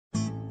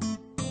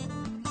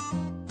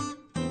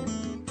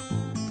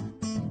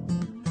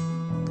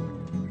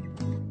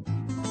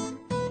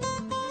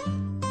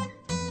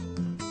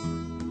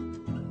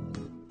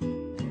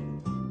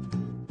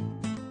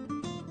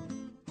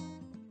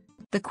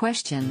The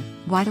question,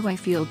 why do I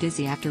feel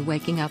dizzy after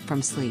waking up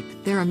from sleep?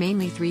 There are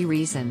mainly three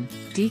reasons: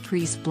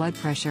 decreased blood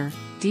pressure,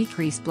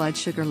 decreased blood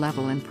sugar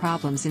level, and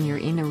problems in your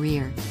inner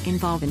ear,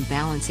 involve in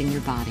balancing your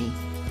body.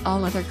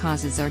 All other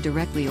causes are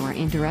directly or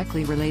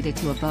indirectly related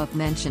to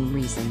above-mentioned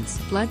reasons.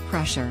 Blood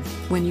pressure.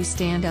 When you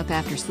stand up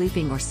after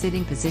sleeping or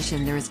sitting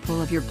position, there is pull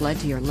of your blood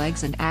to your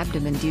legs and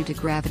abdomen due to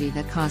gravity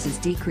that causes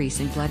decrease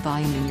in blood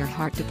volume in your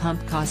heart to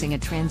pump, causing a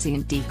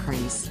transient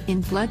decrease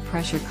in blood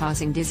pressure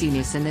causing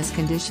dizziness, and this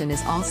condition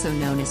is also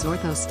known as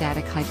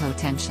orthostatic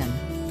hypotension.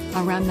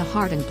 Around the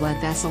heart and blood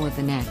vessel of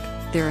the neck,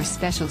 there are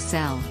special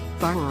cell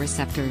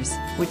baroreceptors,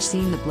 which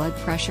send the blood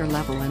pressure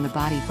level in the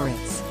body for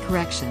its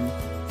correction.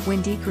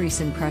 When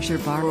decrease in pressure,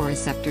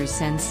 baroreceptors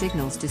send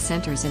signals to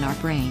centers in our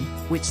brain,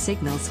 which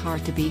signals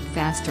heart to beat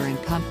faster and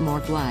pump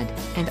more blood,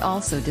 and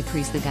also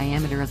decrease the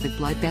diameter of the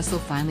blood vessel,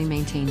 finally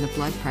maintain the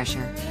blood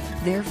pressure.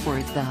 Therefore,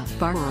 if the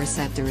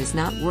baroreceptor is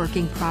not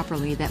working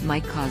properly, that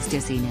might cause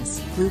dizziness.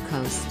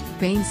 Glucose.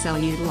 Brain cell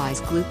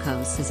utilize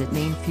glucose as its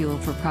main fuel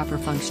for proper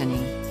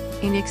functioning.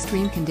 In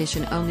extreme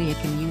condition only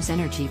it can use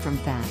energy from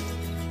fat.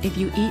 If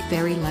you eat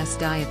very less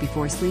diet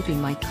before sleeping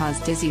might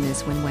cause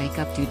dizziness when wake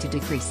up due to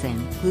decrease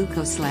in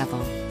glucose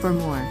level. For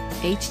more,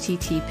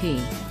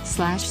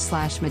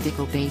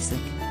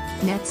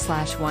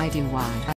 http://medicalbasic.net/why do why.